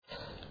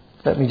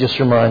Let me just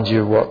remind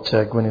you what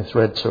Gwyneth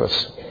read to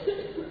us.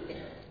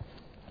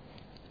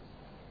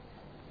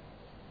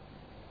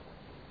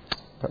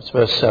 That's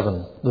verse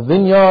 7. The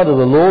vineyard of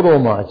the Lord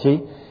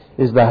Almighty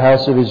is the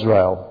house of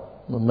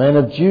Israel. The men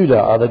of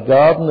Judah are the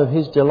garden of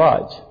his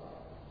delight.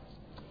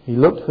 He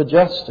looked for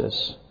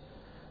justice,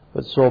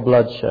 but saw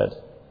bloodshed,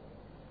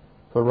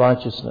 for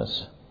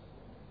righteousness,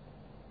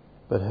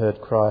 but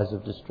heard cries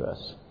of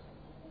distress.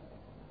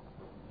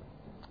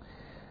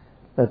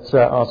 Let's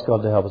ask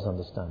God to help us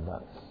understand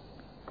that.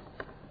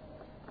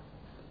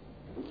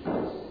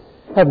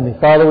 Heavenly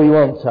Father, we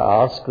want to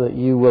ask that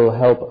you will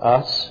help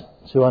us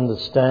to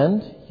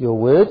understand your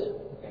word.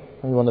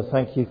 We want to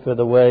thank you for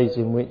the ways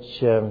in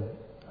which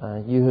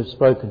you have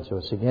spoken to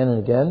us again and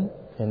again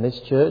in this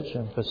church,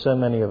 and for so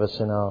many of us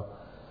in our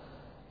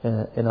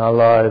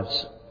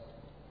lives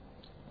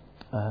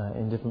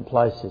in different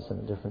places and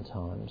at different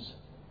times.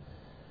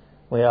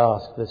 We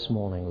ask this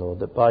morning, Lord,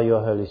 that by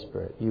your Holy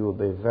Spirit you will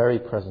be very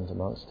present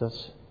amongst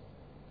us,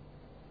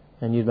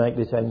 and you'd make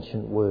this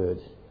ancient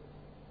word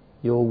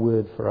your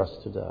word for us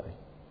today.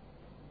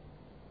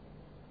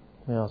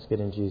 We ask it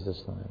in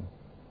Jesus' name.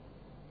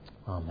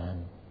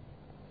 Amen.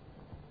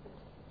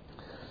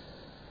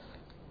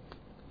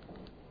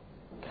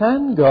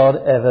 Can God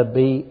ever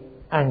be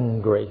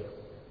angry?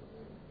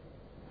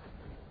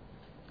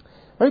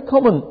 A very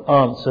common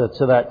answer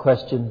to that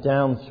question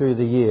down through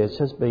the years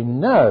has been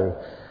no.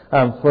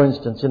 For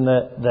instance, in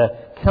the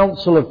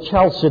Council of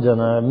Chalcedon,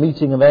 a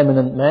meeting of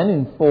eminent men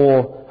in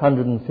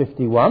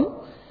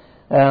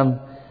 451,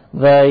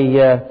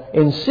 they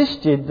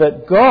insisted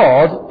that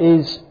God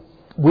is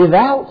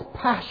without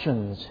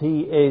passions. He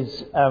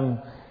is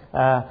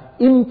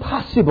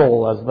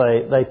impassible, as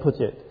they put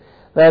it.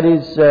 That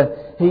is,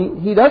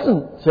 he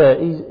doesn't.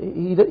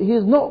 He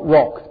is not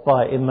rocked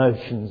by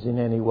emotions in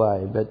any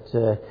way, but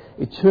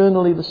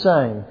eternally the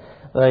same.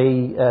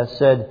 They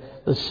said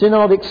the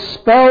synod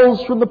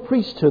expels from the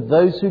priesthood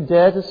those who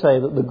dare to say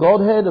that the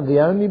Godhead of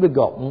the only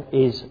begotten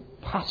is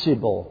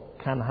passible,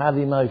 can have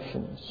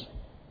emotions.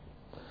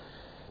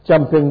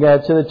 Jumping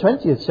to the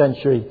 20th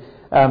century,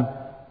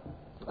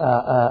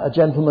 a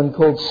gentleman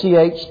called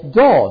C.H.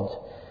 Dodd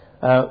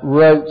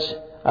wrote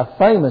a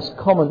famous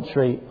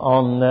commentary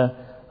on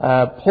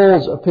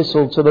Paul's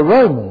epistle to the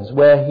Romans,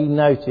 where he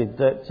noted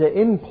that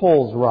in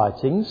Paul's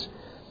writings,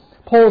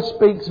 Paul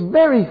speaks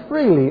very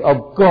freely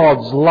of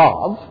God's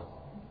love,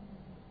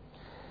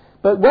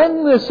 but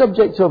when the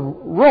subject of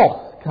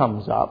wrath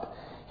comes up,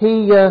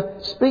 he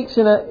speaks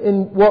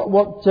in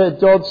what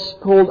Dodd's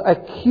called a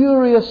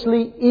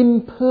curiously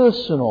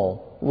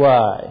impersonal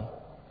way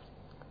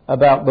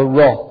about the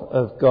wrath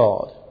of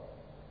God.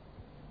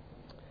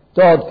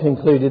 Dodd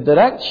concluded that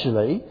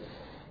actually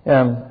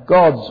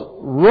God's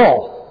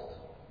wrath,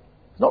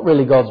 not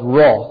really God's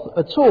wrath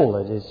at all,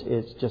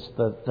 it's just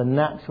the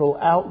natural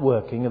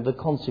outworking of the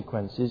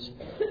consequences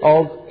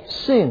of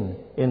sin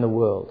in the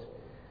world.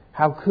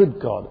 How could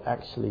God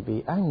actually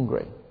be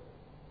angry?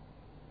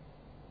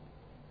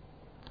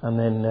 And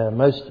then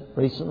most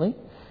recently,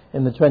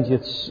 in the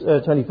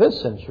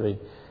 21st century,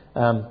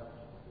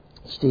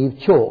 Steve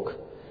Chalke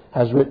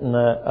has written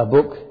a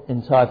book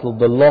entitled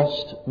The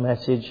Lost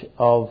Message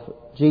of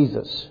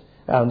Jesus.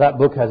 And that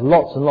book has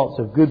lots and lots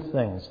of good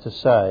things to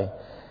say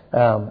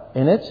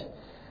in it.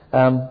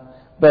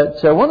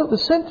 But one of the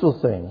central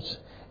things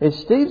is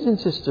Steve's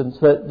insistence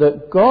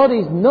that God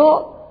is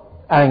not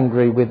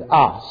angry with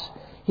us.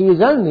 He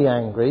is only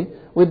angry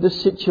with the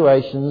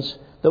situations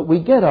that we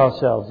get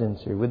ourselves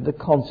into, with the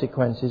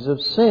consequences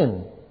of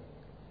sin.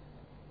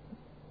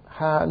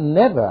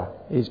 Never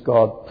is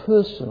God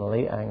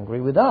personally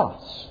angry with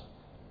us,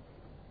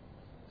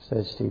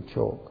 says Steve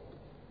Chalke.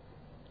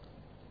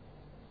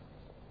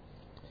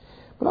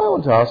 But I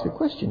want to ask a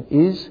question.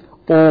 Is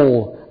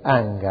all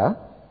anger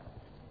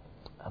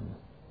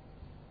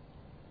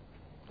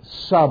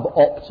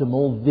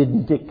suboptimal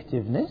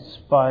vindictiveness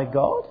by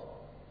God?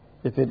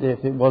 If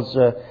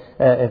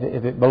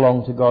it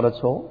belonged to God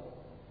at all?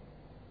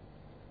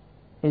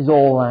 Is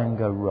all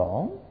anger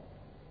wrong?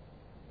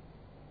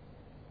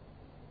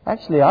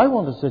 Actually, I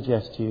want to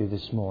suggest to you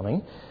this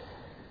morning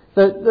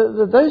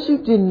that those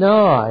who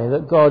deny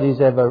that God is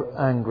ever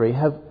angry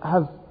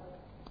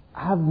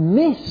have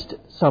missed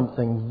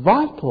something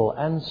vital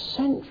and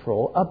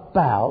central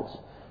about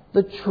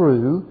the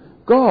true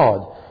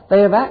God. They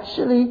have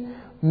actually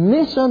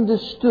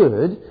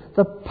misunderstood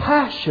the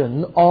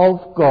passion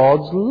of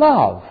God's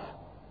love.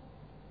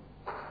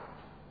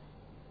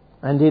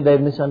 Indeed, they've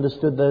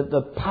misunderstood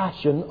the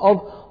passion of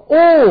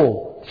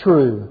all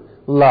true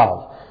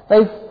love.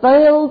 They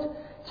failed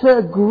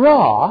to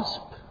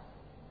grasp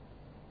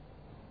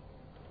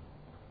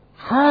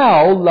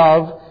how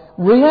love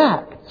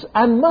reacts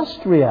and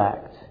must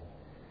react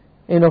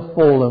in a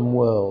fallen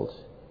world.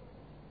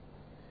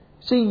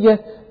 See,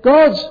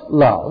 God's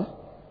love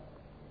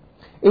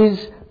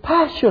is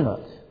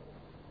passionate.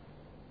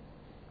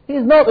 He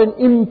is not an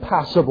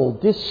impassible,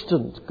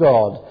 distant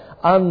God,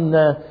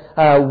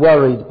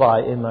 unworried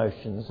by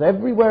emotions.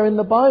 Everywhere in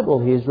the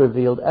Bible he is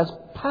revealed as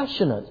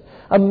passionate.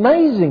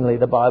 Amazingly,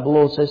 the Bible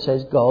also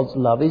says God's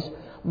love is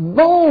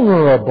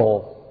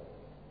vulnerable.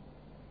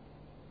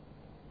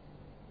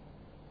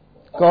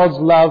 God's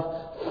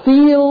love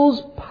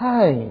feels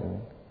pain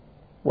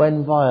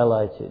when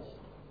violated.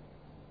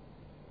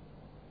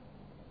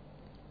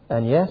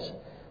 And yes,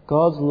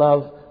 God's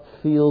love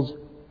feels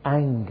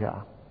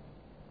anger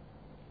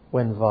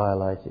when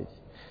violated.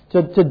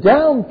 To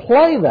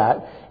downplay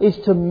that is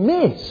to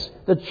miss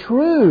the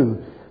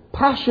true,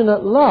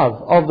 passionate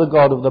love of the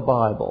God of the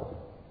Bible.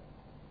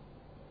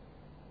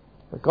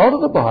 The God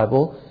of the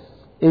Bible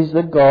is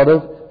the God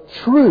of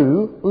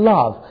true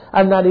love.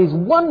 And that is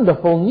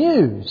wonderful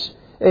news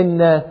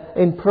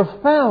in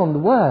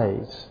profound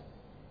ways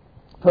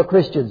for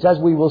Christians, as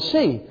we will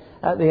see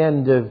at the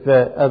end of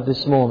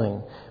this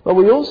morning. But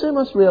we also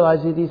must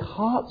realise it is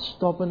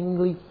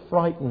heart-stoppingly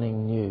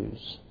frightening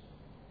news.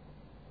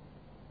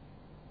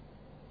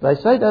 They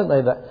say, don't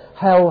they, that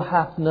hell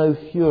hath no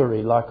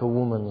fury like a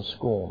woman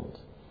scorned.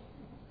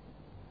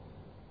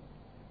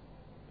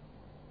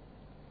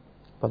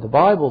 But the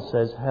Bible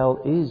says hell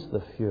is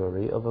the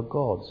fury of a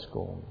God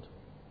scorned.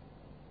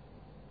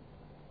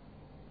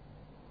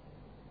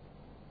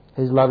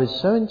 His love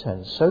is so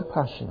intense, so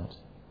passionate,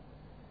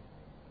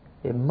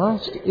 it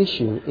must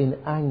issue in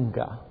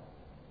anger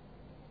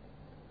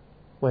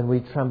when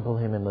we trample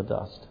him in the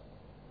dust.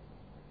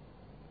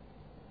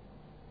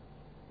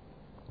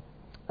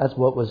 That's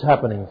what was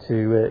happening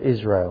to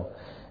Israel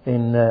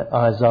in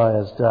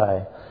Isaiah's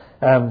day.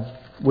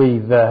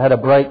 We've had a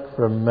break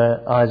from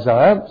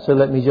Isaiah, so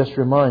let me just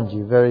remind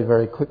you very,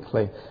 very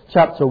quickly.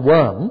 Chapter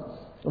 1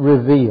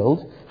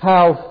 revealed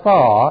how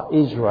far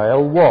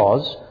Israel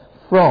was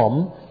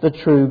from the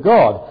true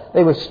God.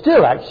 They were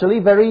still actually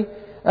very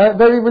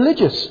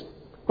religious,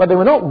 but they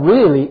were not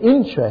really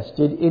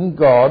interested in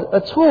God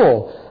at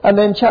all. And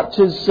then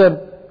chapters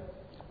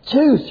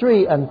 2,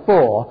 3 and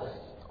 4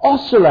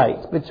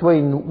 oscillate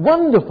between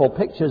wonderful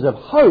pictures of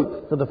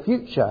hope for the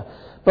future,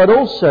 but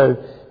also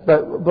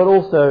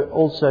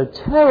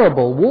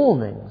terrible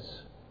warnings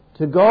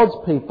to God's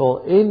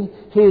people in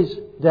his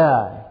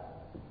day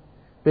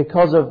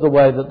because of the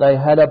way that they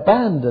had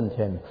abandoned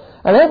him.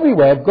 And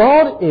everywhere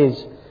God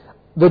is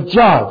the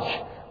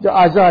judge.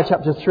 Isaiah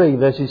chapter 3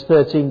 verses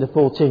 13 to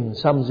 14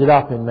 sums it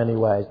up in many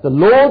ways. The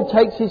Lord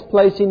takes his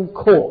place in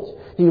court.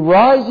 He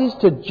rises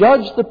to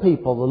judge the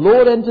people. The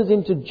Lord enters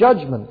into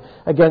judgment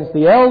against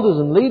the elders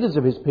and leaders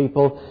of his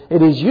people.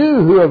 It is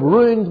you who have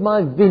ruined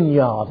my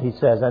vineyard, he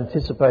says,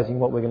 anticipating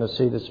what we're going to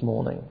see this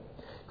morning.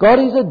 God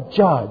is a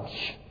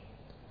judge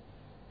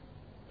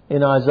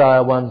in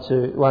Isaiah 1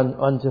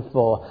 to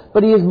 4.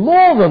 But he is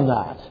more than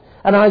that.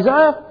 And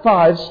Isaiah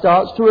 5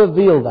 starts to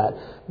reveal that.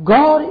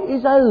 God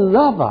is a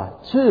lover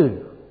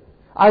too.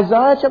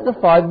 Isaiah chapter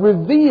 5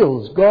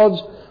 reveals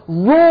God's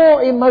raw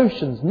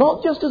emotions,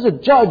 not just as a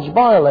judge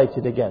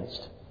violated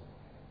against,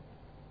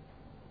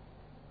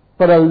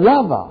 but a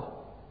lover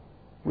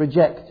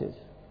rejected,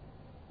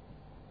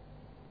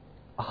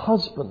 a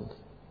husband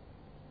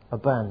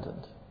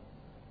abandoned.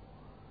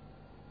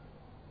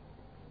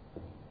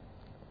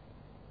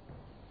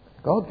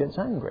 God gets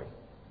angry.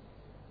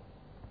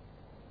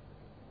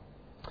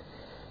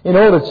 In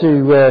order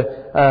to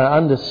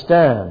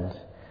understand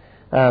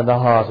the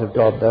heart of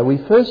God, though, we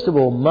first of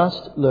all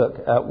must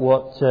look at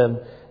what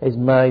is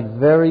made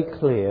very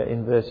clear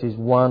in verses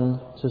 1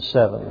 to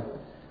 7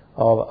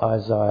 of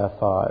Isaiah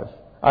 5.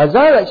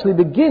 Isaiah actually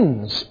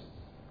begins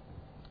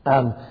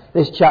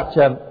this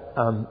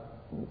chapter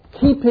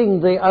keeping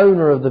the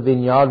owner of the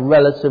vineyard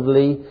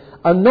relatively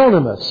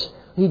anonymous.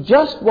 He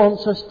just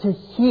wants us to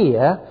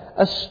hear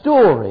a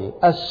story,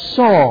 a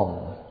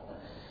song.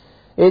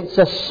 It's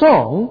a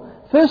song,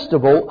 first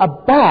of all,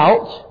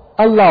 about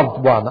a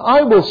loved one.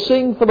 I will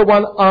sing for the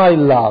one I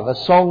love, a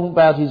song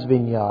about his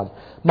vineyard.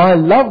 My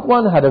loved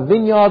one had a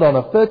vineyard on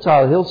a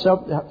fertile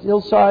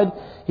hillside.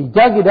 He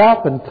dug it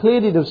up and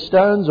cleared it of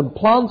stones and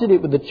planted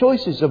it with the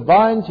choicest of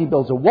vines. He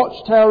built a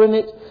watchtower in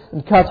it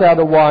and cut out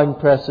a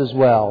winepress as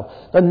well.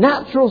 The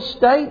natural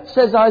state,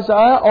 says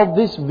Isaiah, of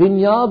this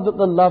vineyard that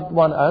the loved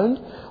one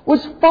owned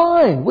was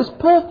fine, was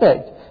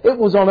perfect. It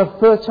was on a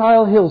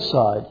fertile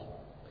hillside.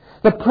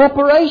 The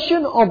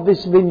preparation of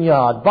this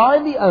vineyard by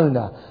the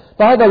owner,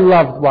 by the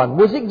loved one,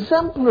 was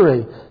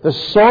exemplary. The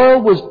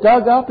soil was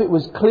dug up, it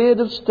was cleared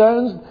of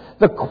stones.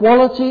 The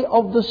quality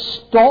of the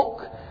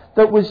stock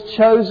that was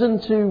chosen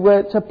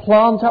to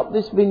plant up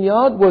this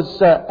vineyard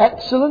was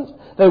excellent.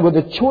 They were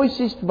the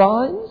choicest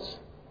vines.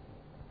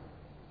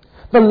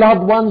 The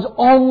loved one's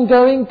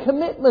ongoing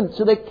commitment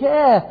to the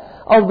care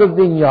of the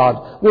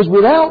vineyard was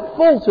without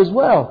fault as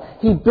well.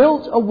 He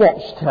built a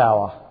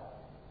watchtower.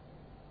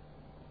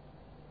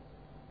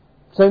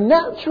 So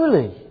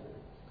naturally,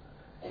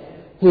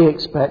 he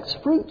expects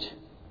fruit.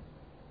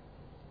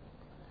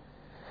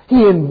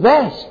 He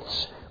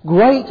invests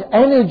great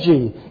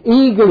energy,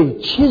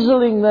 eagerly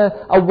chiseling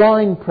a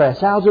wine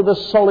press out of the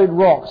solid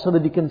rock so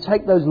that he can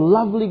take those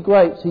lovely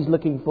grapes he's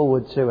looking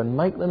forward to and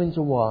make them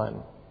into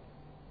wine.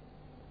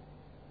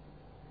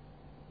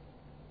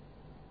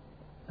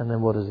 And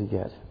then what does he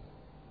get?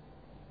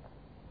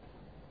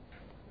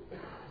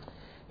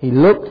 He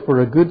looked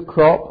for a good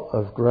crop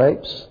of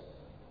grapes,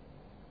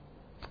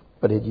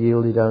 but it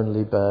yielded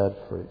only bad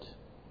fruit.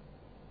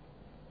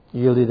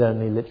 Yielded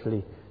only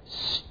literally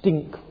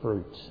stink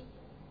fruit.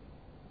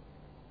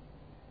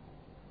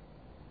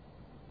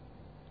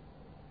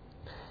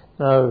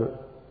 Now,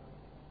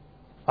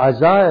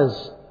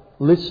 Isaiah's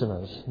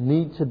listeners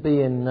need to be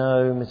in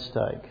no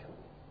mistake.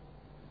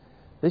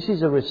 This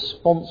is a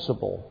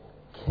responsible,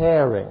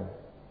 caring,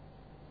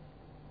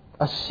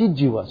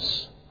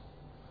 assiduous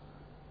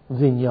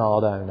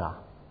vineyard owner.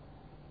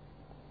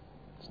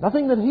 It's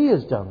nothing that he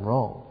has done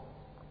wrong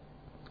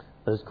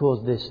that has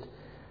caused this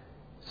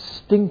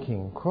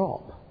stinking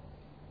crop.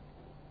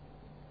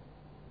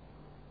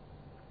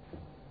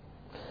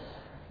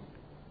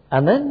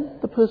 And then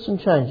the person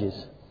changes.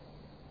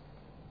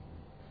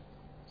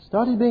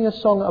 Started being a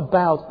song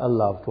about a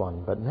loved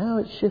one, but now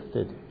it's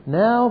shifted.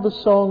 Now the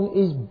song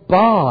is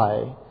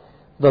by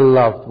the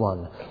loved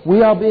one.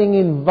 We are being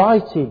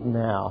invited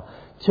now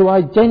to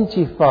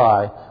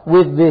identify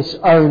with this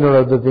owner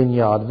of the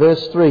vineyard.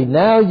 Verse 3,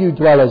 now you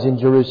dwellers in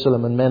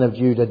Jerusalem and men of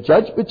Judah,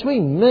 judge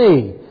between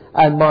me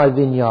and my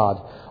vineyard.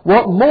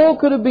 What more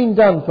could have been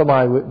done for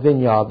my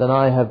vineyard than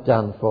I have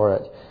done for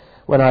it?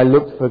 When I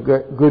looked for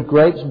good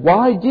grapes,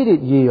 why did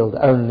it yield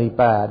only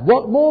bad?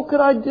 What more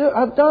could I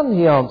have done,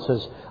 he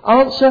answers.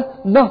 Answer,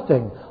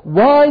 nothing.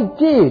 Why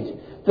did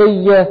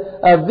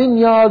the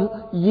vineyard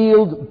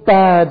yield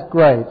bad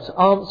grapes?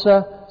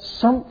 Answer,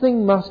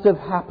 something must have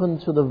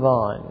happened to the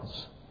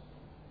vines.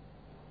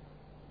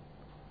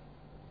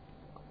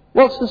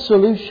 What's the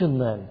solution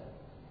then?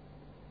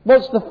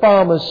 What's the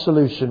farmer's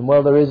solution?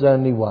 Well, there is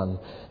only one.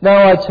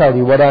 Now I tell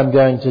you what I'm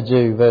going to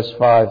do, verse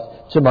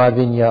 5, to my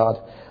vineyard.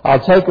 I'll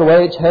take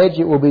away its hedge,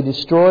 it will be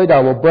destroyed.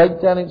 I will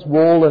break down its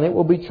wall, and it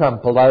will be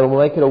trampled. I will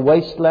make it a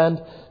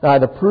wasteland,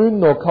 neither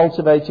pruned nor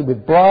cultivated.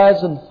 With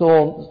briars and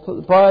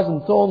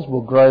thorns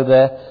will grow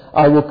there.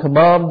 I will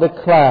command the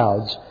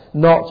clouds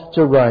not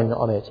to rain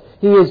on it.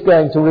 He is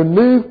going to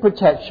remove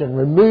protection,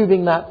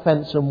 removing that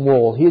fence and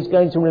wall. He is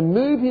going to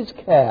remove his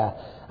care.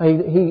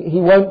 He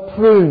won't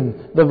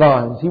prune the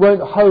vines. He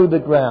won't hoe the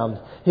ground.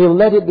 He'll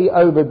let it be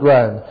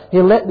overgrown.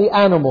 He'll let the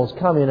animals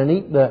come in and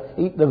eat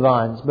the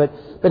vines. But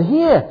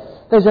here,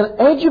 there's an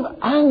edge of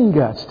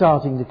anger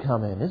starting to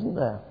come in, isn't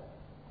there?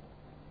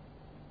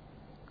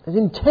 There's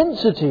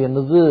intensity in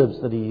the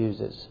verbs that he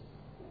uses.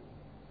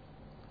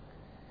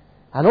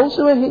 And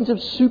also a hint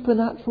of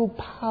supernatural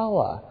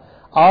power.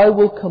 I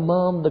will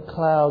command the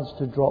clouds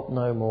to drop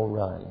no more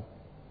rain.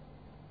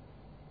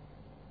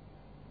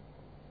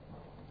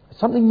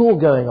 Something more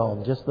going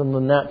on just than the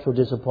natural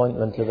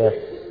disappointment of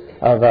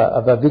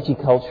a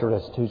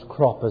viticulturist whose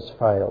crop has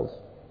failed.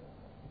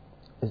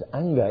 There's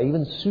anger,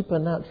 even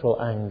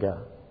supernatural anger,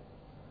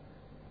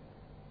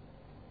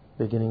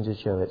 beginning to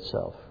show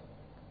itself.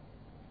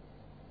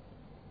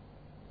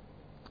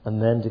 And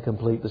then to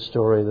complete the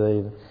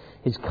story,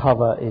 his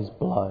cover is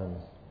blown.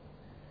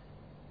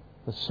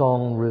 The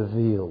song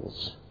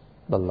reveals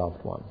the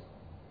loved one.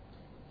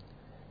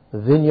 The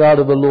vineyard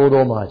of the Lord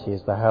Almighty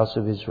is the house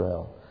of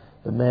Israel.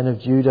 The men of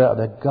Judah are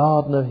the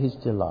garden of his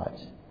delight.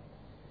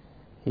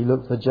 He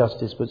looked for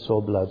justice but saw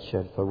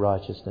bloodshed, for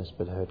righteousness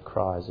but heard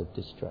cries of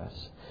distress.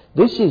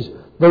 This is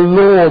the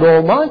Lord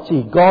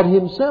Almighty, God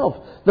himself.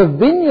 The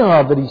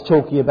vineyard that he's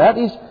talking about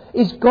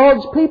is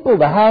God's people,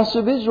 the house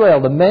of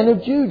Israel, the men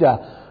of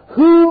Judah,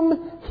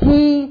 whom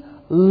he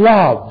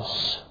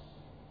loves.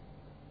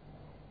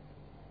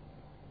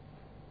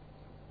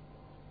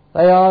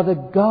 They are the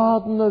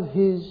garden of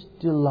his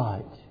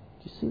delight.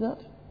 Do you see that?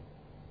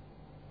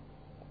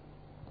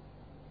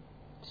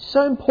 It's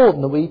so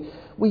important that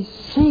we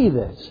see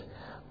this.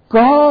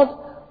 God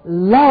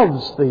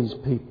loves these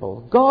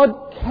people.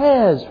 God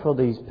cares for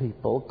these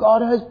people.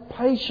 God has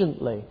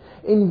patiently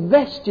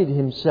invested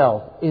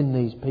himself in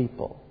these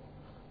people.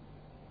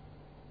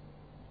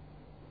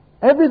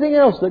 Everything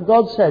else that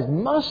God says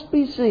must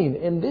be seen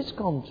in this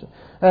context.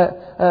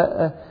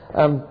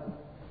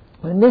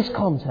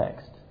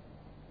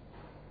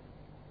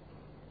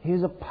 He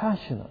is a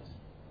passionate,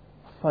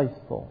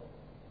 faithful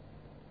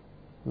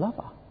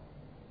lover.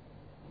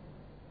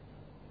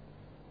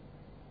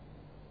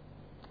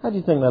 How do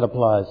you think that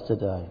applies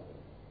today?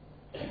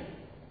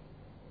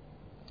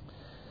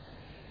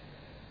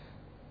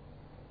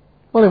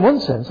 Well, in one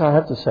sense, I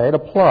have to say it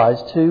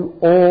applies to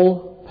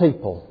all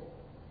people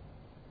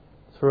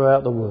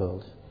throughout the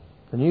world.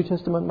 The New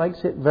Testament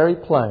makes it very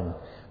plain.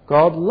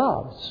 God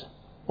loves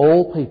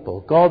all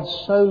people. God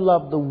so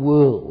loved the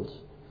world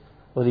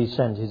that he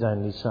sent his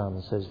only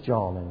Son, says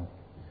John in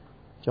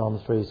John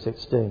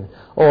 3:16.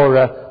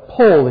 Or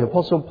Paul, the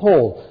Apostle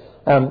Paul,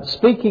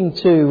 speaking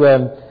to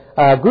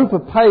a group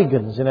of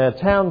pagans in a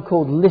town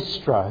called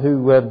Lystra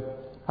who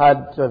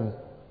had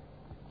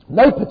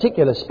no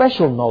particular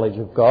special knowledge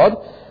of God.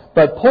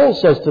 But Paul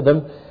says to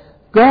them,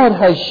 God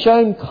has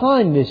shown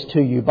kindness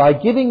to you by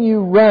giving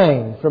you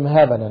rain from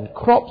heaven and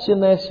crops in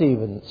their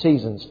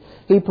seasons.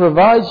 He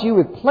provides you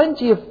with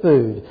plenty of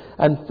food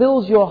and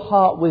fills your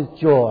heart with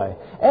joy.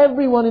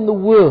 Everyone in the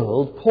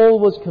world, Paul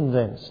was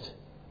convinced,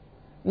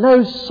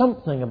 knows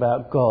something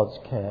about God's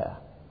care.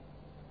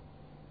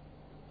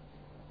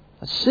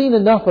 Has seen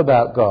enough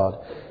about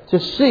God to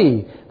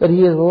see that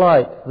He is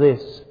like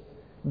this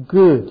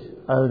good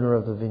owner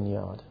of the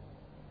vineyard.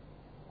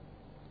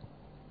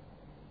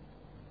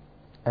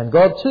 And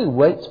God too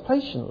waits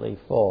patiently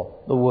for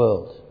the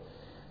world.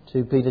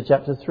 2 Peter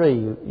chapter 3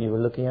 you were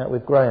looking at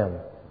with Graham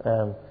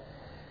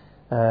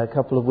a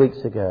couple of weeks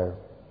ago.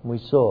 We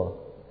saw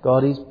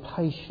God is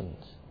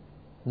patient,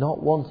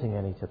 not wanting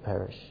any to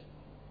perish.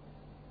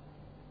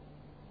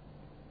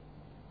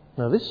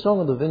 Now this Song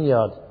of the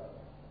Vineyard,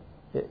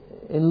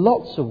 in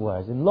lots of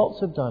ways, in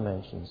lots of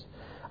dimensions,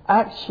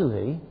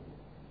 actually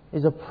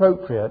is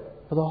appropriate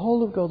for the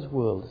whole of God's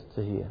world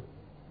to hear.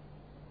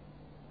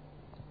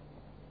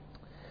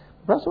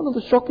 Perhaps one of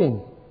the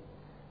shocking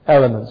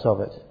elements of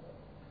it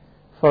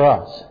for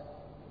us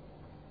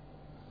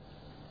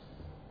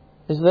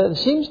is that there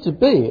seems to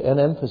be an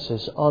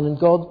emphasis on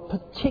God's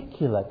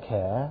particular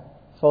care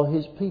for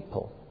His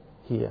people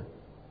here.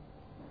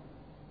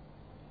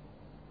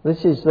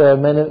 This is the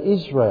men of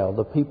Israel,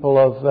 the people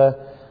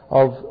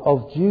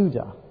of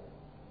Judah,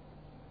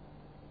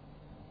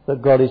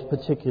 that God is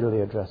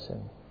particularly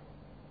addressing.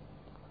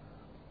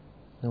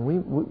 And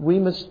we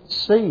must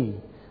see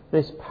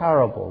this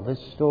parable, this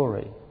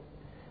story,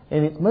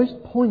 in its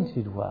most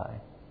pointed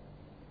way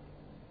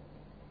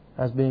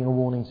as being a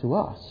warning to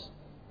us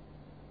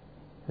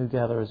who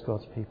gather as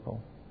God's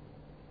people.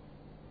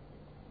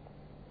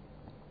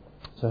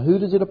 So who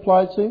does it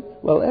apply to?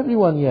 Well,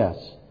 everyone, yes.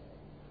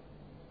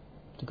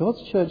 To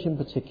God's church in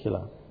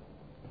particular.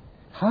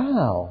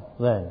 How,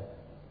 then,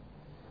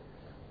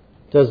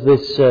 does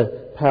this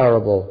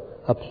parable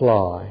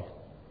apply?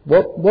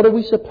 What are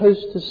we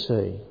supposed to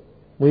see?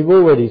 We've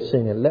already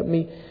seen it. Let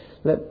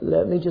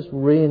me just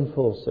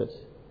reinforce it.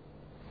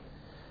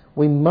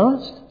 We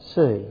must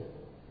see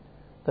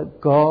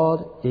that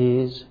God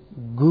is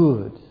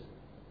good.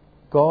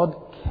 God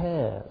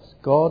cares.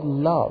 God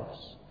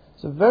loves.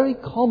 It's a very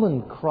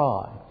common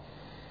cry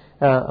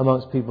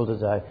amongst people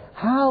today.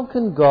 How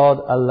can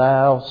God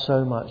allow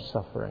so much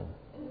suffering?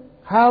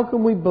 How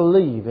can we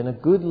believe in a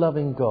good,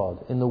 loving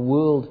God in the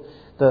world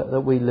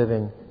that we live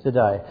in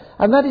today?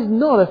 And that is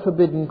not a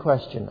forbidden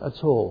question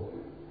at all.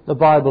 The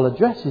Bible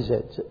addresses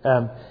it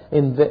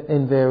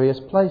in various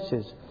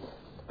places.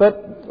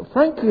 But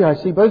frankly, I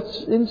see both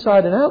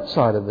inside and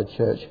outside of the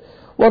church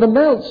what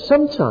amounts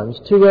sometimes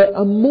to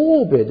a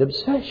morbid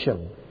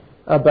obsession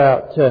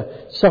about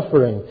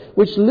suffering,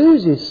 which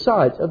loses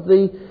sight of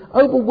the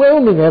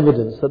overwhelming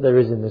evidence that there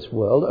is in this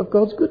world of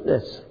God's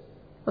goodness.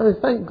 And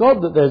thank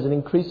God that there's an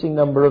increasing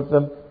number of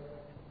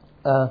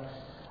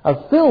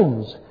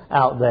films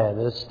out there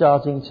that are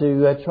starting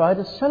to try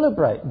to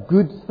celebrate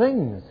good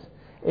things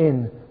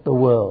in the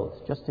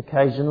world. Just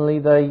occasionally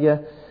they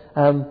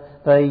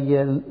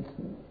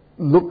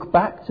look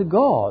back to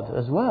God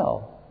as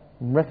well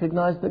and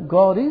recognise that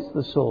God is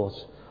the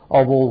source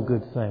of all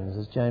good things,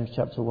 as James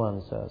chapter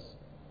 1 says.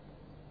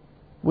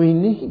 We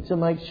need to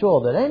make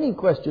sure that any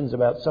questions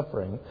about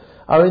suffering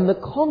are in the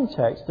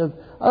context of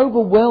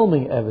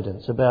overwhelming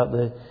evidence about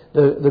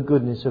the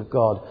goodness of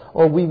God,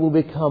 or we will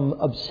become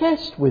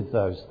obsessed with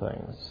those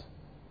things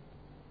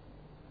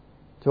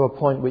to a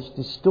point which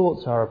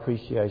distorts our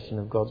appreciation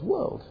of God's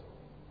world.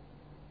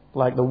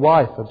 Like the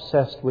wife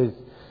obsessed with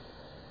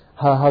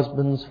her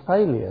husband's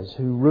failures,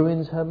 who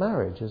ruins her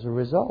marriage as a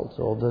result,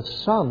 or the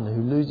son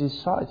who loses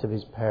sight of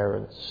his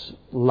parents'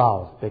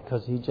 love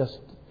because he just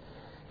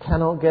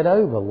cannot get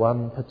over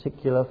one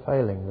particular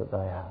failing that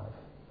they have.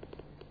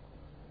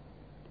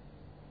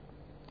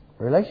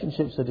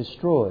 Relationships are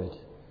destroyed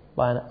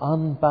by an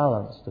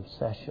unbalanced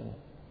obsession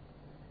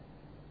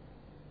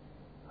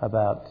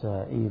about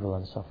evil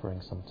and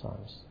suffering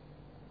sometimes.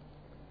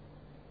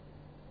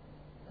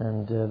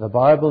 And the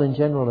Bible in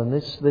general, and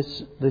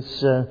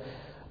this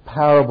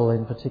parable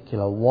in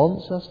particular,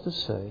 wants us to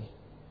see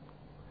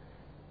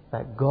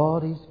that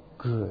God is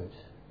good.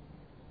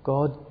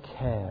 God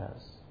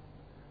cares.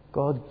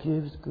 God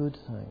gives good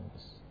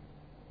things.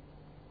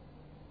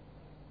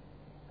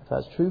 If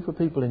that's true for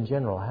people in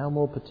general, how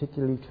more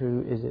particularly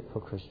true is it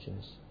for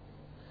Christians?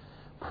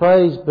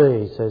 Praise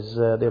be, says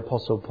the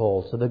Apostle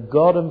Paul, to the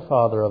God and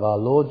Father of our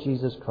Lord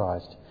Jesus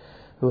Christ,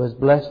 who has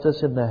blessed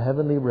us in the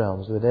heavenly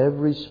realms with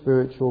every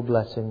spiritual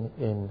blessing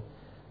in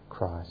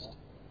Christ.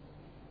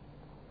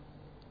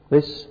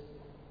 This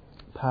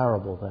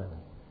parable, then,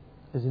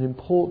 is an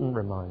important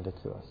reminder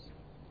to us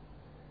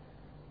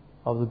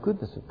of the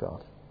goodness of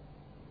God.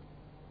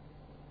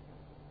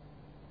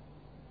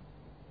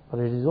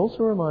 But it is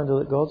also a reminder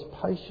that God's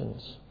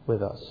patience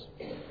with us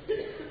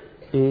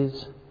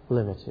is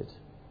limited.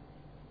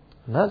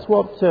 And that's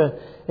what,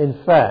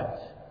 in fact,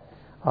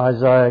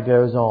 Isaiah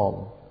goes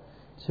on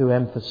to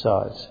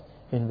emphasize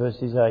in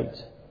verses 8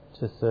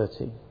 to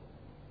 30. The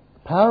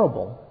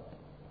parable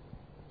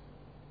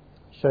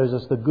shows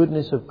us the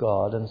goodness of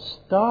God and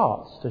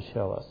starts to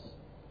show us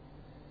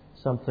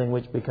something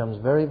which becomes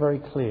very, very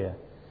clear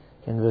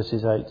in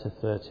verses 8 to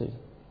 30.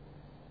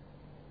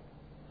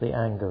 The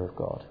anger of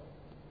God.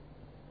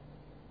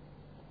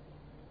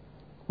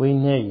 We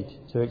need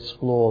to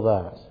explore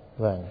that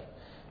then,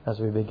 as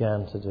we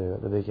began to do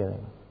at the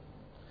beginning.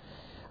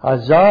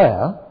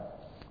 Isaiah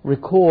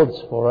records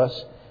for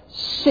us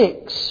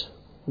 6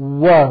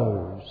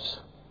 woes.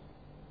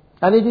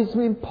 And it is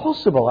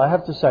impossible, I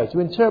have to say, to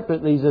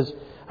interpret these as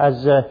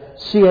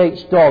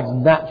C.H. Dodd's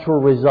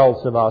natural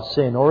results of our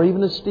sin, or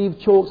even as Steve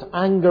Chalke's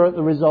anger at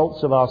the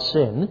results of our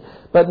sin,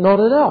 but not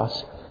at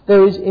us.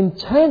 There is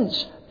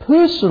intense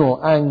personal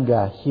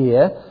anger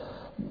here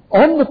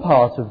on the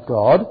part of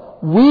God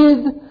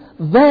with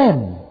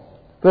them.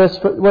 Verse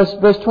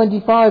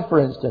 25, for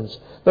instance.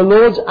 The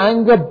Lord's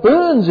anger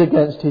burns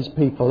against His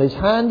people. His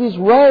hand is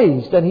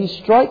raised and He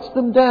strikes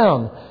them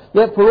down.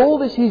 Yet for all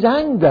this, His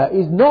anger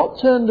is not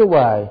turned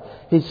away.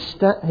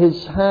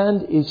 His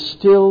hand is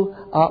still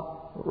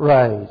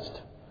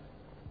upraised.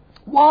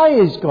 Why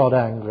is God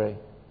angry?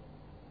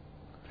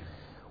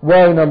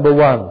 Woe number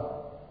 1.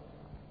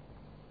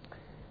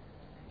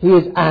 He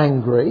is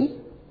angry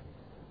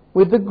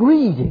with the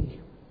greedy.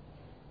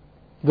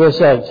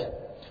 Verse 8.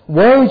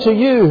 Woe to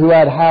you who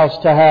add house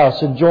to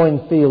house and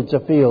join field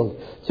to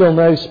field, till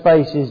no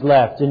space is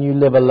left and you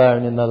live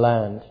alone in the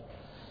land.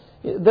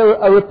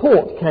 A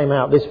report came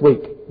out this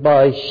week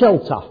by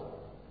Shelter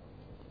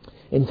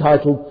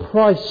entitled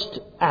Priced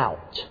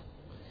Out.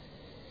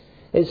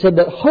 It said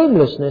that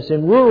homelessness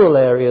in rural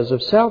areas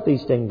of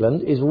southeast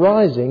England is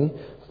rising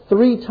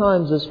 3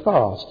 times as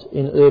fast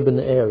in urban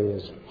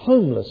areas.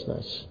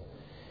 Homelessness.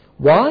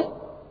 Why?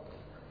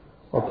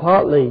 Well,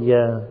 partly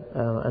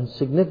and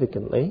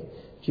significantly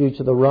due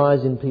to the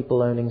rise in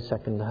people owning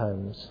second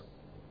homes.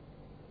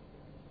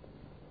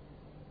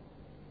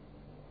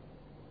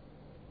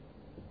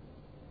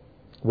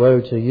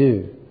 Woe to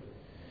you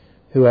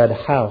who add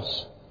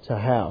house to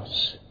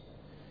house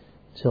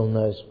till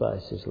no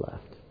space is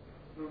left.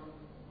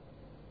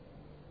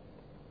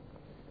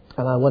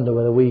 And I wonder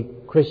whether we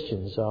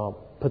Christians are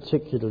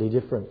particularly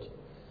different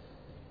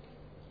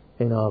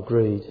in our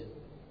greed.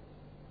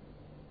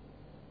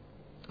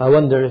 I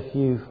wonder if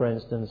you, for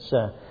instance,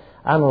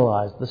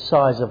 analyse the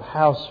size of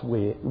house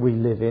we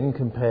live in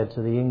compared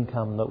to the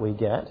income that we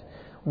get,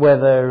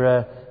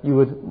 whether you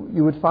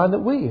would find that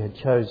we had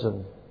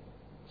chosen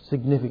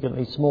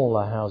significantly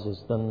smaller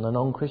houses than the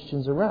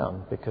non-Christians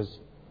around, because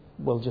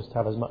we'll just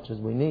have as much as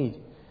we need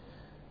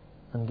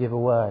and give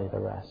away the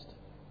rest.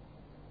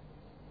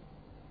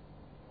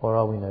 Or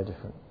are we no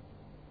different?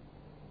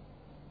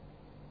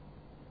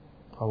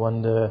 I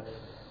wonder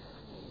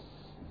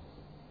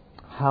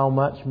how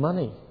much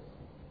money,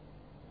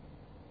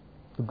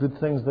 the good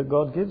things that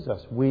God gives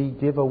us, we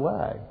give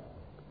away.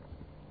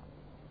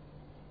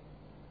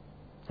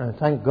 And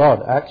thank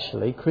God,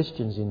 actually,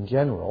 Christians in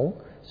general,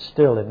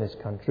 still in this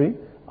country,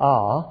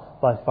 are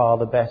by far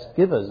the best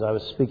givers. I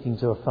was speaking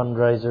to a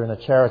fundraiser in a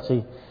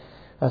charity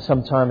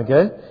some time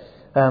ago.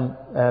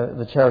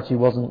 The charity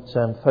wasn't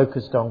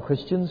focused on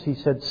Christians. He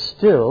said,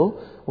 still,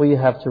 we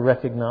have to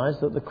recognise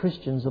that the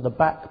Christians are the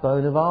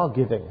backbone of our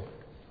giving.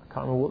 I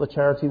can't remember what the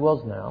charity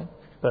was now,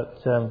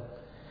 but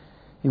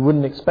you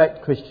wouldn't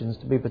expect Christians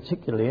to be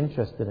particularly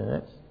interested in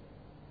it.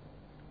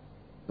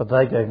 But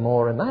they gave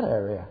more in that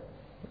area,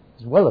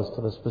 as well as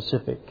to the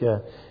specific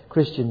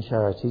Christian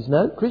charities.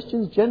 No,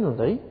 Christians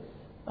generally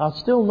are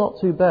still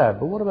not too bad.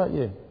 But what about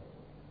you?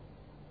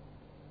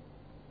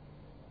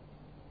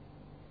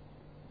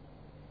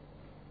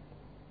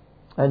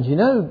 And you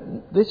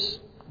know, this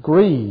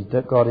greed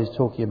that God is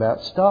talking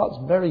about starts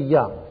very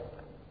young.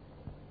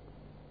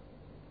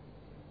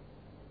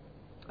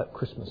 At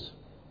Christmas.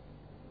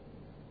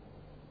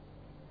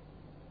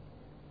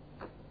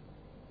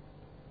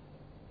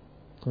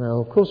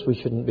 Now, of course, we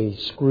shouldn't be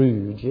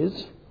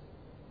Scrooges.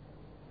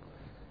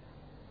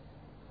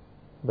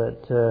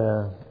 But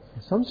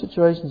in some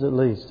situations at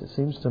least, it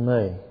seems to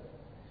me,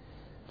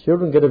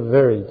 children get a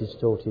very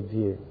distorted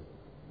view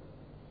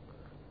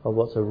of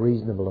what's a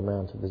reasonable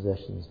amount of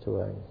possessions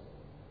to own.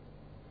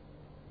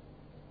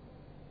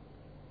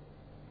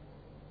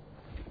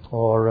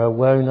 Or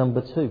woe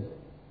number 2.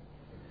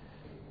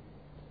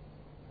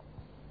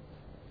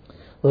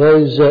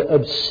 Those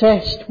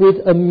obsessed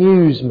with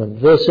amusement.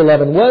 Verse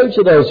 11, woe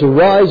to those who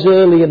rise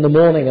early in the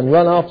morning and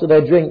run after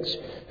their drinks,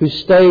 who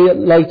stay up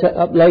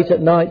late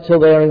at night till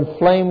they are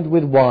inflamed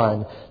with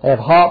wine. They have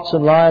harps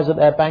and lyres at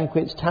their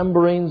banquets,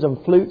 tambourines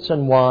and flutes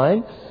and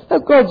wine. Now,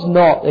 God's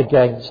not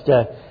against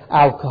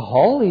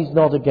alcohol. He's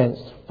not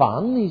against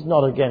fun. He's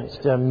not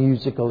against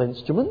musical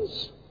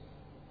instruments.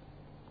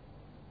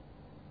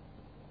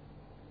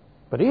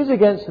 But He is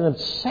against an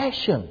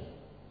obsession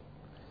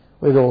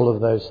with all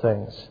of those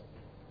things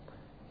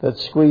that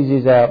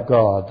squeezes out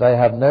God. They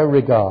have no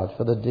regard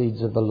for the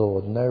deeds of the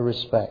Lord, no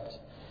respect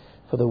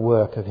for the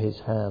work of His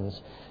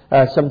hands.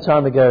 Some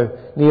time ago,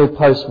 Neil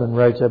Postman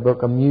wrote a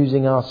book,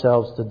 Amusing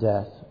Ourselves to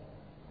Death,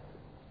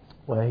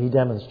 where he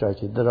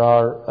demonstrated that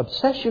our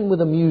obsession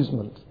with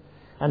amusement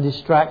and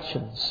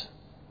distractions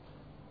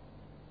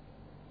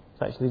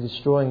is actually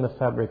destroying the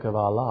fabric of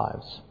our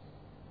lives.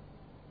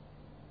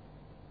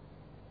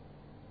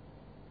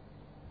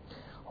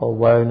 Or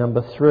woe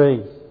number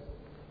 3.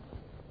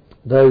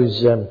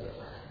 Those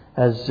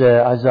as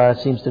Isaiah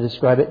seems to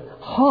describe it,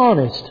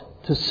 harnessed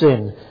to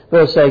sin.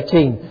 Verse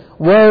 18,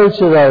 woe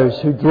to those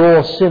who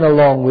draw sin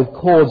along with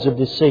cords of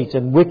deceit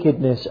and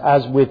wickedness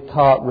as with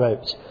cart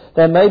ropes.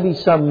 There may be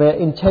some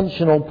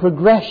intentional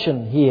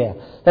progression here.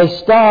 They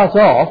start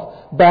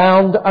off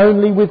bound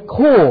only with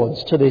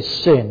cords to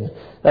this sin.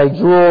 They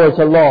draw it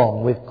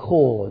along with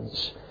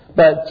cords.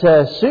 But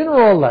sooner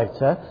or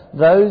later,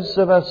 those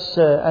of us,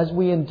 as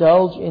we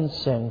indulge in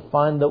sin,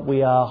 find that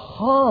we are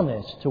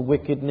harnessed to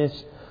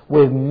wickedness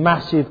with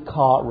massive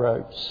cart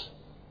ropes.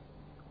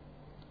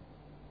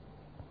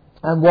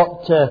 And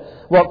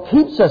what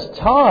keeps us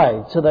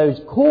tied to those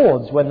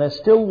cords when they're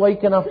still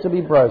weak enough to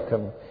be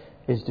broken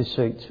is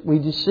deceit. We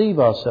deceive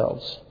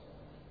ourselves.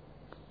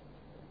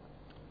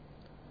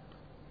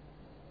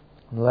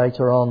 And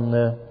later on,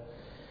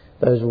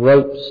 those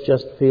ropes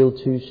just feel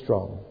too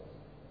strong.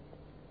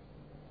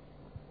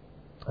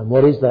 And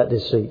what is that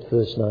deceit?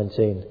 Verse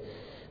 19.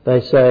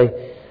 They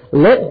say,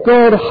 let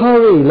God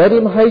hurry, let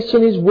him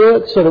hasten his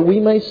work so that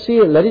we may see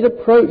it. Let it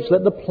approach,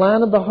 let the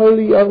plan of the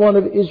Holy One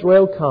of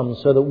Israel come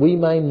so that we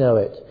may know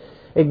it.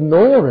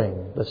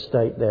 Ignoring the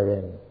state they're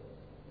in.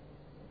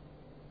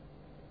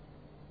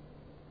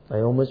 They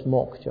almost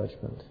mock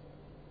judgment.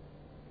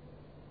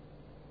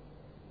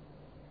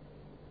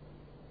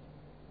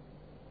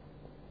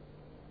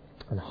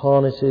 And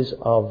harnesses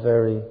are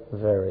very,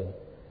 very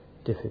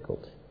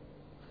difficult,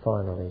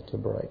 finally, to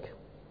break.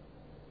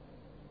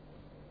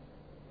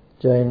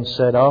 James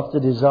said, after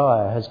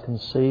desire has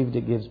conceived,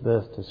 it gives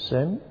birth to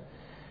sin.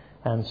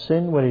 And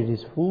sin, when it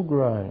is full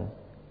grown,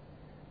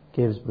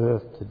 gives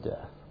birth to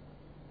death.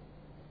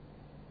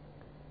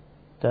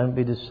 Don't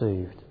be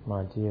deceived,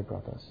 my dear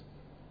brothers.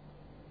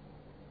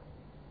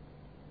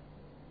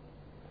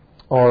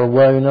 Or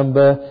woe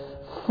number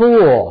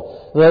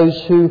 4,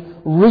 those who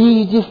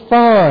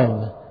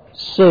redefine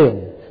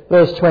sin.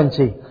 Verse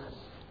 20.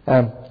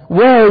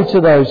 Woe to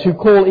those who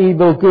call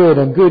evil good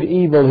and good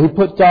evil, who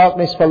put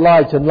darkness for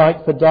light and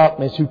light for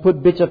darkness, who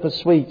put bitter for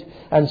sweet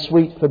and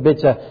sweet for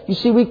bitter. You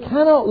see, we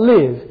cannot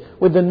live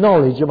with the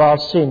knowledge of our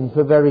sin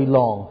for very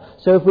long.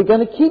 So if we're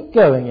going to keep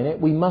going in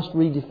it, we must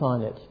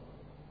redefine it.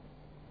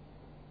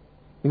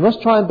 We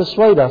must try and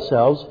persuade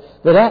ourselves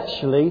that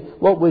actually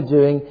what we're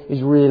doing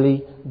is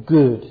really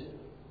good,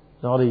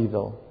 not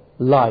evil.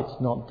 Light,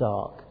 not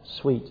dark.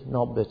 Sweet,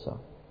 not bitter.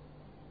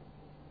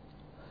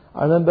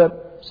 I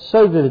remember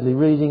so vividly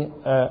reading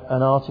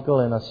an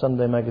article in a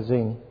Sunday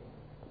magazine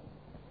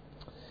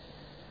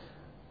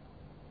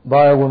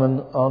by a woman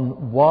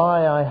on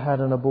why I had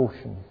an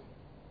abortion.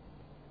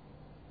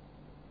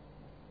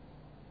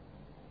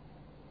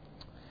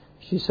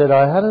 She said,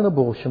 I had an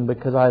abortion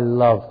because I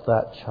loved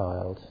that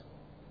child.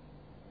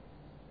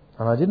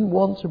 And I didn't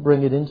want to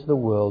bring it into the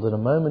world at a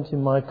moment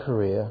in my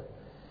career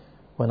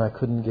when I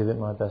couldn't give it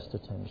my best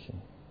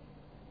attention.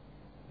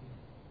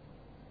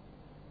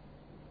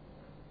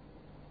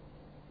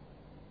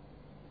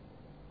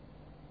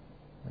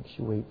 Makes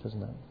you weep,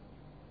 doesn't it?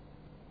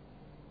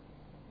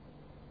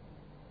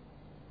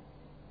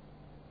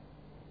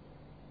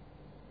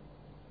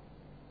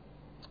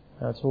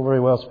 Now, it's all very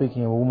well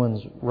speaking of a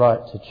woman's right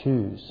to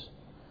choose,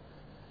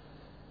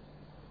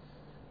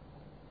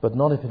 but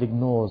not if it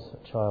ignores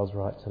a child's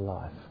right to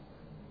life.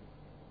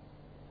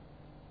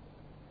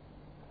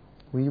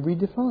 We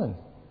redefine.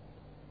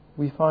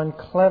 We find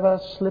clever,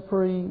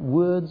 slippery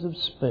words of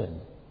spin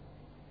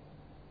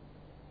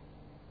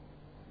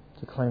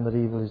to claim that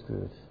evil is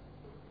good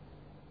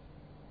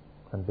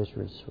and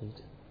bitter is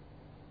sweet.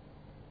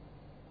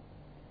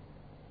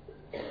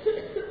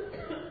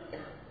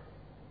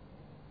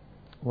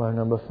 Woe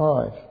number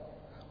 5,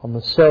 on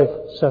the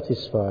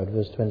self-satisfied,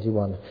 verse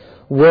 21.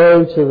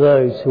 Woe to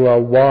those who are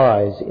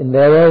wise in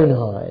their own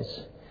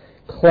eyes,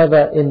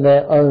 clever in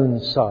their own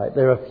sight.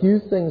 There are few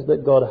things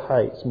that God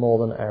hates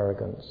more than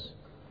arrogance.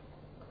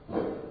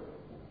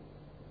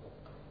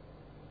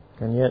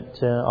 And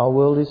yet our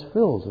world is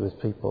filled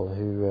with people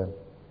who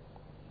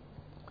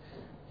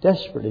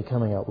desperately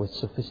coming up with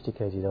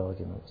sophisticated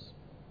arguments.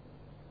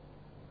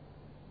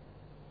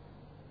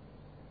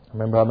 I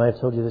remember I may have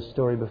told you this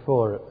story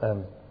before.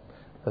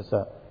 There's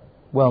a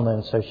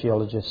well-known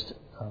sociologist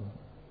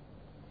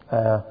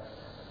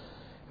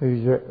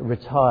who's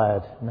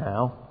retired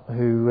now,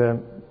 who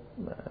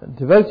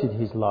devoted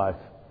his life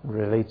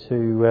really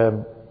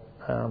to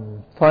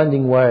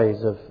finding ways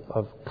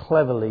of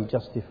cleverly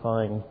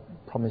justifying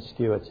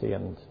promiscuity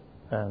and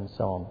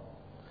so on.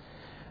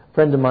 A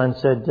friend of mine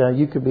said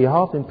you could be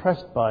half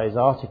impressed by his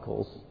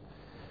articles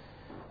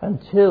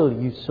until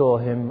you saw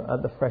him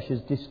at the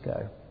Freshers'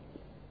 Disco,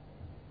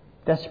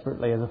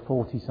 desperately as a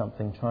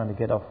 40-something trying to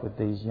get off with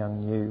these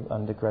young new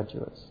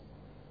undergraduates.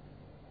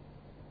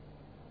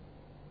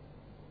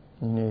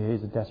 You knew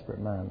he's a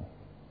desperate man,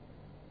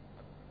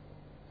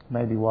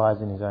 maybe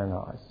wise in his own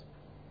eyes,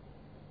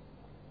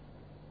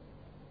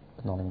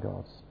 but not in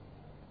God's.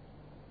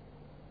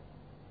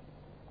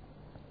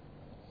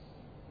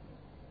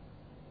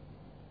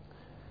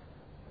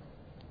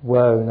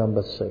 Woe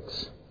number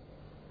 6,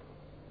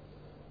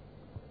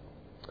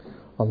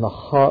 on the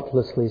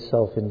heartlessly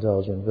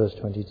self-indulgent, verse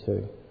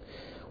 22.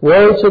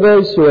 Woe to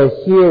those who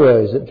are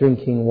heroes at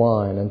drinking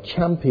wine and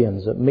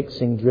champions at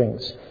mixing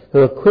drinks, who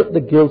acquit the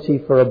guilty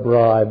for a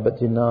bribe but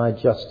deny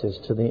justice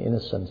to the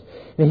innocent.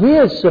 And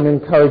here's some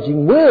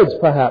encouraging words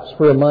perhaps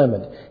for a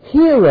moment.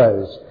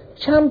 Heroes,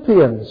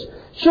 champions.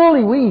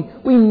 Surely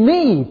we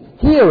need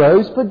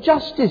heroes for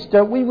justice,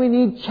 don't we? We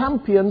need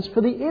champions for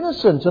the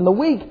innocent and the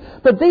weak.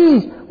 But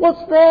these,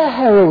 what's their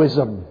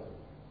heroism?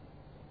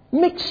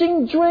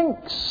 Mixing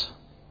drinks.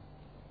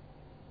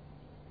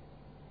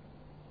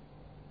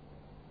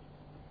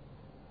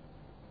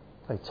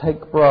 They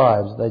take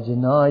bribes. They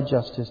deny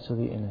justice to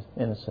the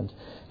innocent.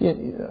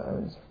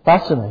 It's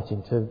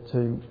fascinating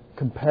to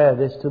compare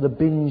this to the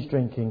binge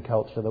drinking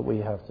culture that we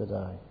have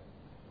today.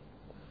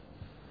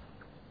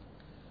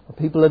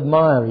 People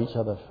admire each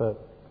other for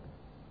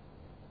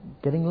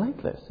getting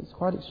legless. It's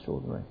quite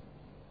extraordinary.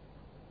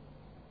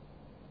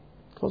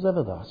 Twas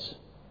ever thus.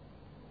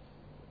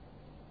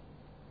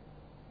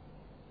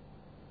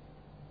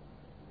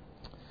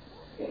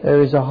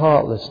 There is a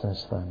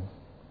heartlessness then.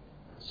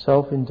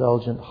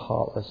 Self-indulgent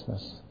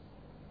heartlessness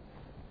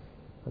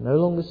that no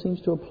longer seems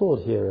to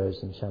applaud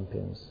heroes and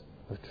champions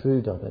of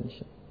true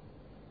dimension.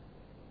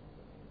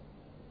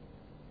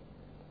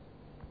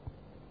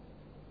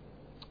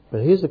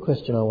 But here's the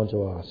question I want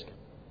to ask.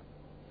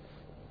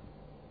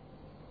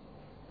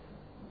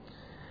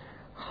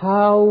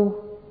 How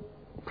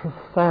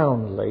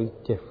profoundly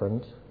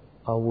different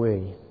are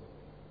we?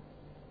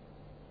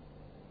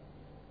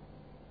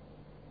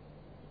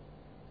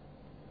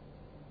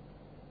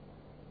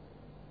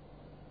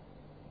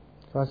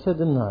 I said,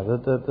 didn't I,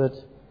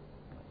 that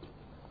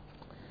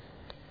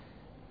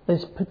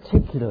this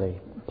particularly,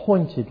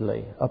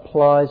 pointedly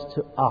applies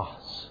to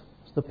us,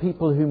 the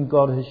people whom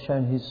God has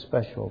shown his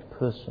special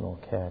personal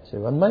care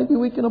to. And maybe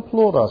we can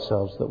applaud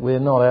ourselves that we're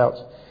not out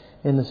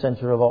in the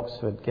centre of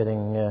Oxford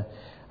getting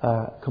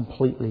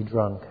completely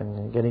drunk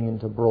and getting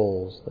into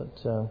brawls,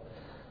 that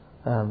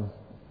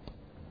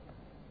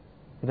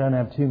we don't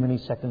have too many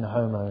second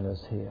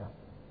homeowners here.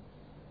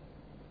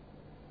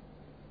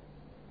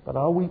 But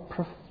are we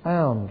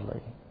profoundly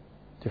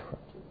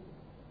different?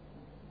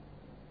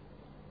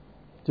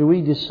 Do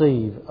we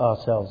deceive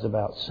ourselves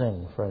about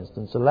sin, for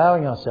instance,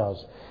 allowing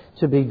ourselves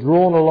to be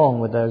drawn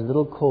along with those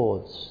little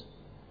cords,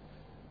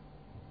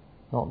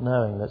 not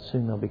knowing that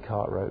soon there'll be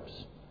cart ropes?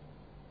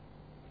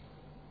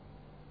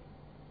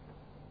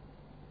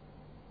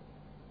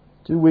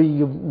 Do we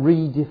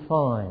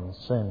redefine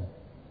sin?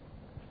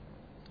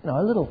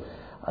 Now, a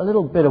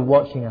little bit of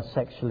watching a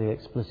sexually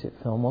explicit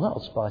film, well,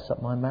 that'll spice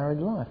up my married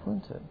life,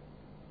 won't it?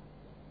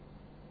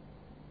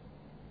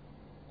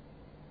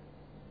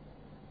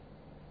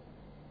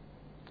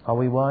 Are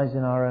we wise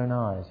in our own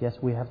eyes? Yes,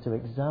 we have to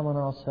examine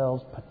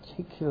ourselves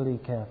particularly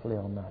carefully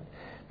on that,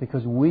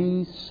 because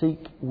we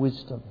seek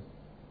wisdom.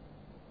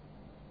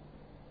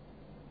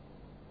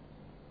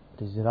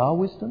 But is it our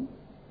wisdom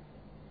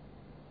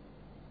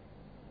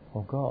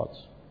or God's?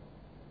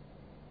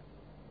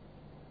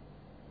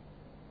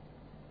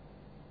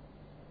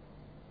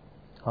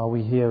 Are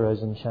we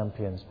heroes and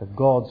champions for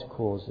God's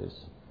causes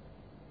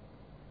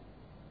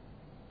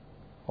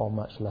or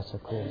much lesser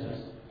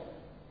causes?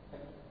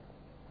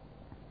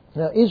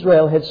 Now,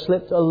 Israel had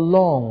slipped a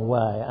long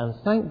way, and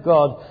thank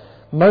God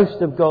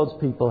most of God's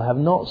people have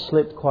not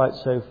slipped quite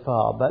so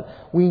far, but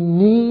we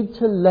need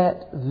to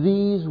let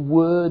these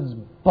words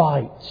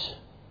bite.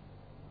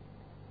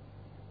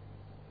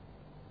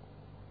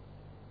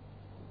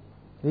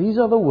 These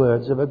are the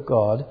words of a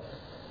God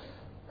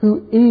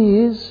who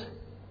is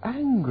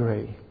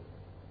angry.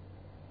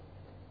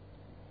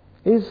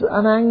 Is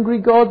an angry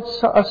God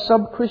a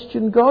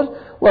sub-Christian God?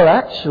 Well,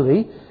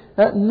 actually,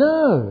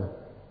 no.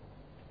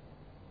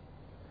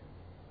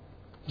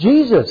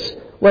 Jesus,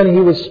 when he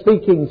was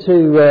speaking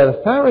to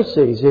the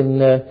Pharisees in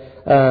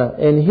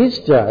his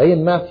day,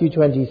 in Matthew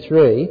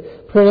 23,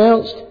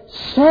 pronounced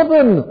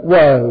 7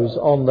 woes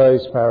on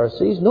those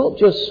Pharisees, not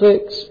just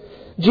 6.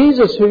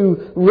 Jesus, who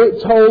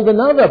told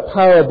another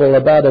parable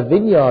about a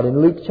vineyard in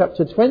Luke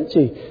chapter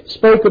 20,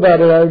 spoke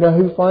about an owner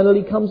who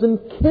finally comes and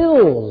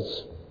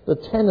kills the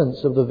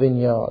tenants of the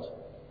vineyard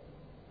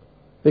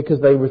because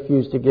they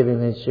refuse to give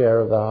him his share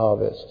of the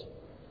harvest.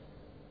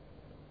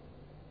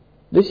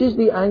 This is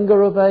the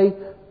anger of a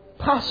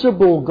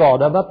passible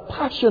God, of a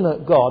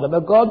passionate God, of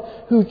a God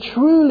who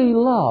truly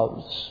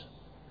loves,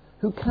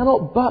 who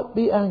cannot but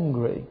be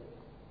angry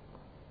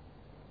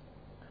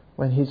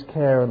when his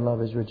care and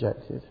love is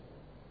rejected.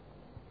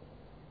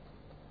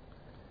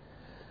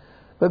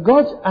 But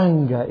God's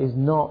anger is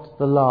not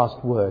the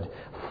last word.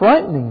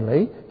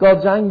 Frighteningly,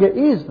 God's anger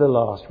is the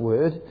last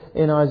word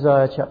in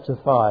Isaiah chapter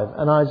 5.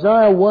 And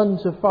Isaiah 1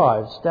 to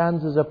 5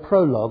 stands as a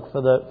prologue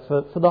for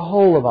the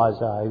whole of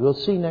Isaiah. We'll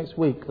see next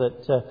week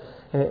that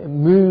it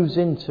moves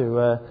into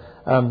a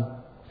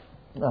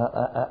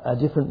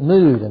different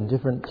mood and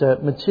different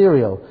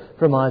material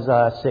from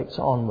Isaiah 6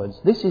 onwards.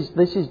 This is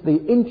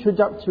the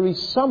introductory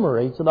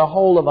summary to the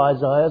whole of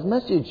Isaiah's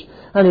message.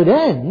 And it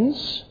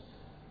ends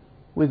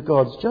with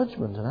God's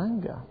judgment and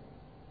anger.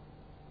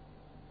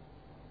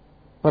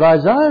 But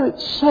Isaiah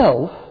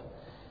itself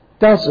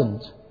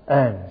doesn't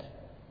end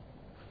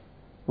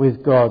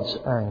with God's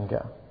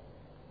anger?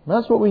 And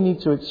that's what we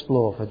need to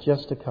explore for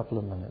just a couple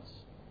of minutes.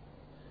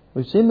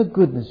 We've seen the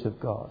goodness of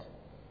God.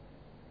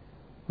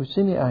 We've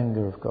seen the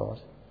anger of God.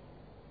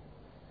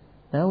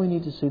 Now we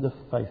need to see the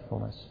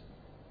faithfulness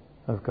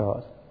of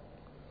God.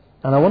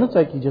 And I want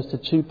to take you just to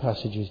two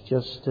passages,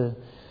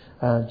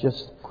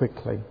 just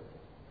quickly,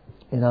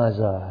 in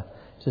Isaiah,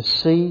 to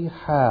see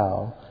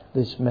how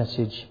this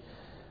message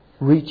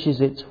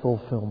reaches its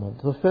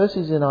fulfillment. The first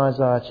is in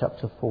Isaiah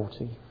chapter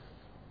 40.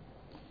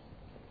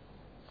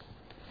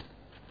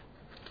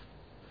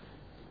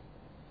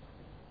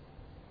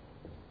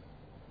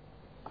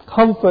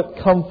 Comfort,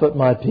 comfort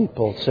my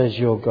people, says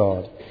your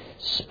God.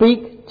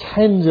 Speak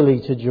tenderly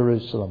to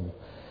Jerusalem.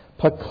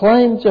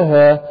 Proclaim to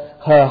her,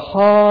 her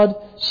hard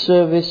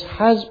service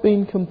has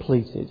been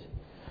completed.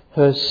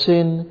 Her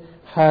sin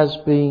has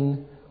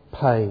been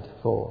paid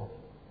for.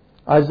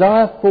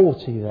 Isaiah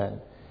 40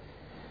 then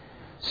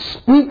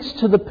speaks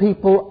to the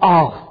people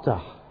after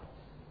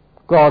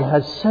God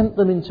has sent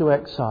them into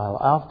exile,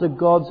 after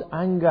God's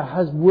anger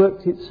has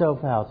worked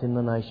itself out in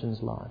the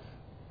nation's life.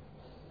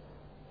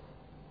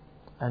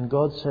 And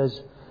God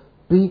says,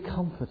 be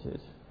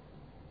comforted.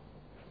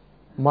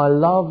 My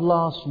love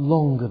lasts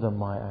longer than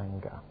my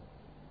anger.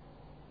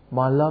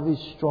 My love is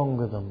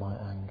stronger than my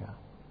anger.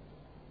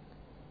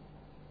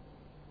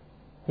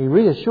 He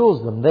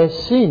reassures them their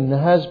sin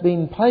has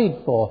been paid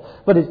for,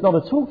 but it's not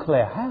at all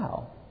clear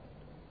how.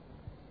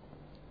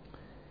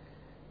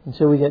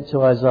 Until we get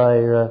to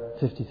Isaiah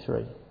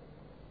 53.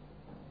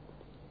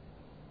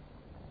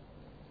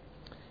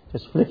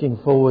 Just flicking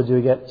forward,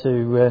 we get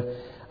to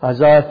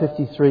Isaiah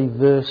 53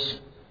 verse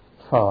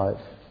 5.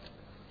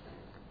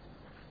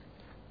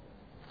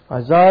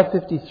 Isaiah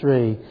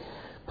 53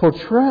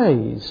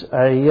 portrays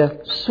a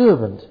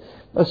servant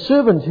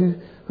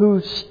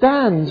who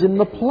stands in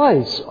the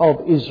place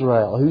of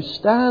Israel, who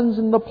stands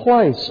in the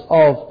place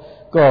of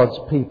God's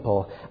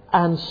people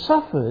and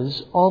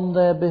suffers on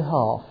their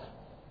behalf.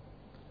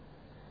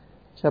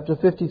 Chapter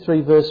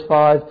 53 verse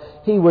 5,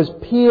 he was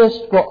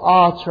pierced for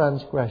our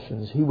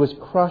transgressions, he was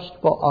crushed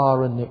for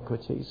our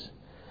iniquities.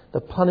 The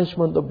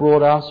punishment that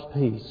brought us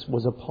peace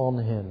was upon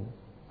him.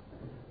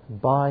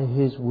 By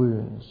his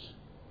wounds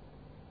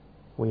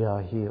we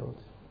are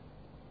healed.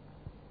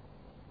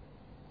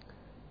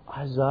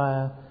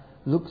 Isaiah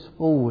looks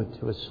forward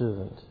to a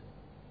servant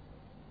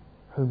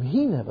whom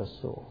he never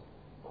saw,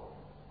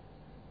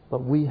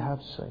 but we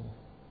have seen.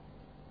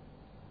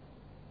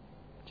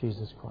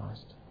 Jesus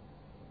Christ.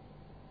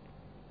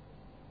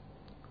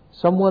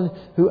 Someone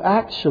who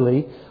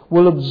actually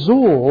will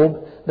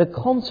absorb the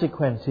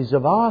consequences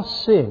of our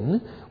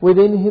sin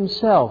within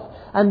himself.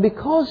 And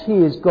because he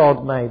is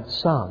God-made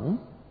Son,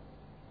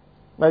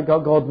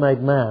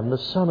 God-made man, the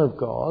Son of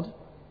God,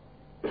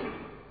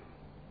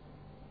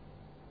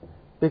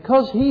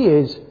 because he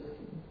is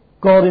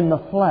God in the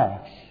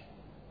flesh,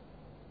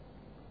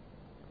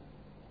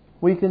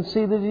 we can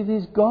see that it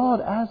is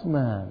God as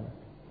man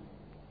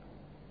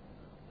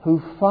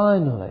who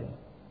finally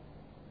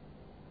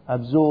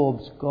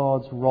absorbs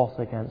God's wrath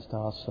against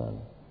our sin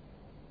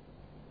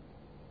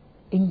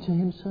into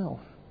himself.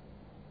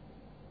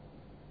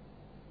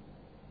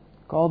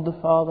 God the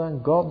Father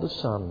and God the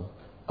Son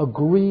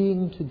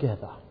agreeing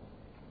together.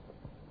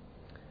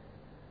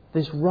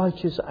 This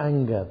righteous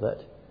anger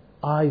that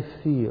I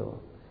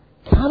feel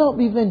cannot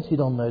be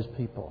vented on those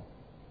people.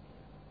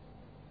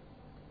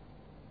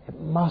 It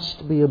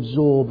must be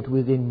absorbed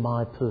within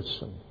my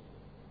person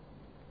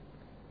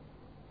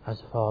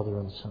as Father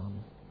and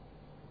Son.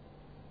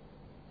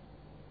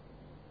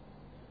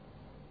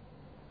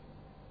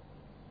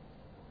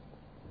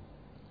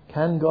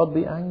 Can God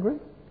be angry?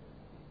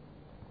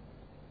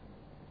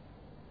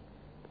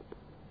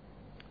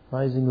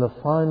 Raising the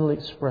final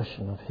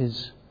expression of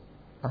his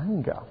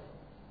anger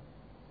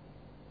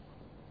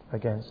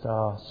against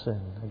our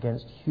sin,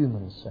 against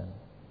human sin,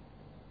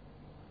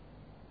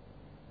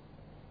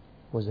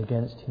 was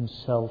against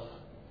himself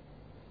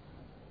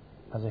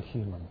as a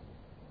human.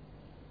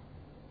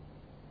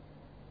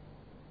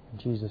 And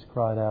Jesus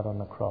cried out on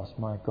the cross,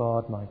 my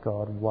God,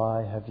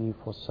 why have you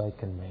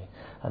forsaken me?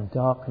 And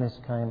darkness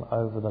came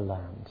over the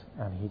land,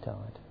 and he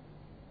died.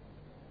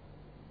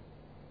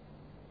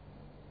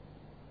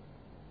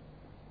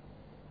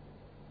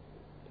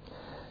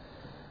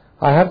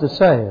 I have to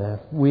say,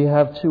 we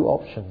have two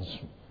options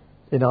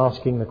in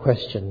asking the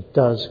question,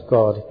 does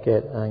God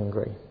get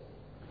angry?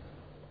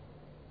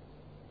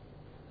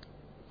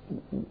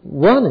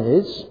 One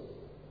is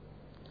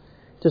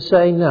to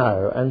say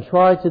no and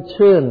try to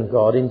turn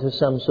God into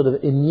some sort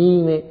of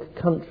anemic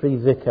country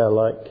vicar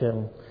like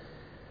the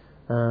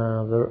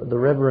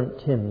Reverend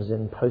Timms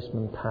in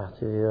Postman Pat,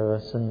 have you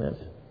ever seen it?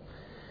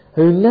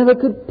 Who never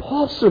could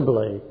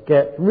possibly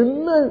get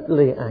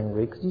remotely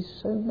angry because he's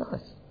so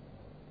nice.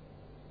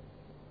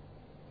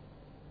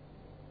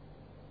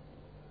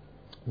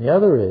 The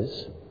other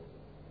is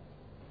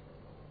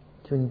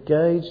to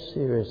engage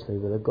seriously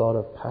with a God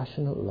of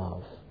passionate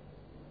love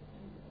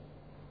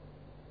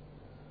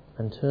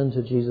and turn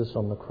to Jesus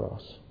on the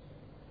cross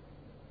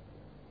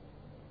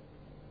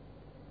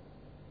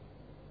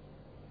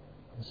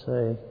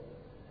and say,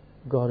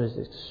 God is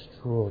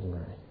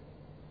extraordinary.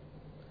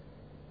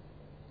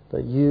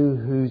 That you,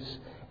 whose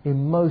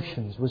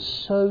emotions were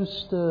so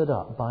stirred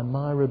up by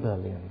my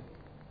rebellion,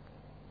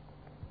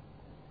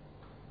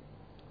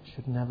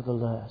 should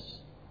nevertheless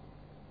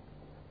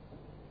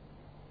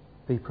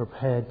be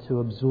prepared to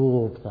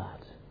absorb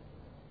that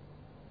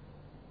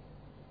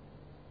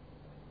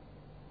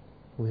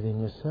within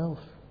yourself.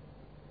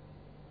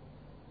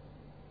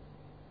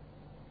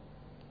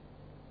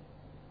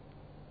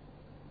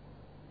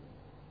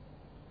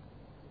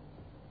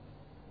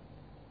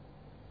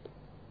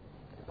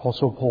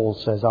 Apostle Paul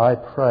says, I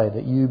pray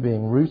that you,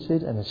 being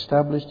rooted and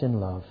established in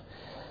love,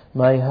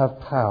 may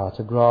have power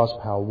to grasp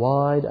how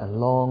wide and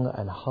long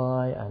and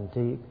high and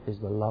deep is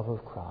the love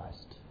of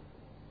Christ.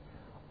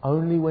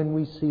 Only when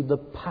we see the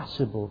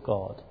passible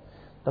God,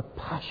 the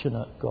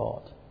passionate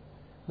God,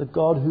 the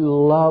God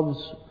who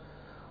loves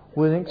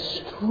with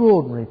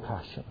extraordinary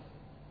passion,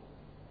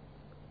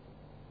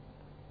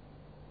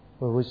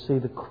 will we see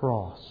the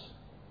cross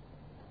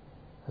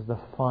as the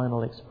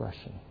final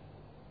expression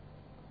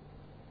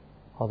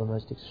of the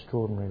most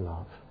extraordinary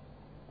love.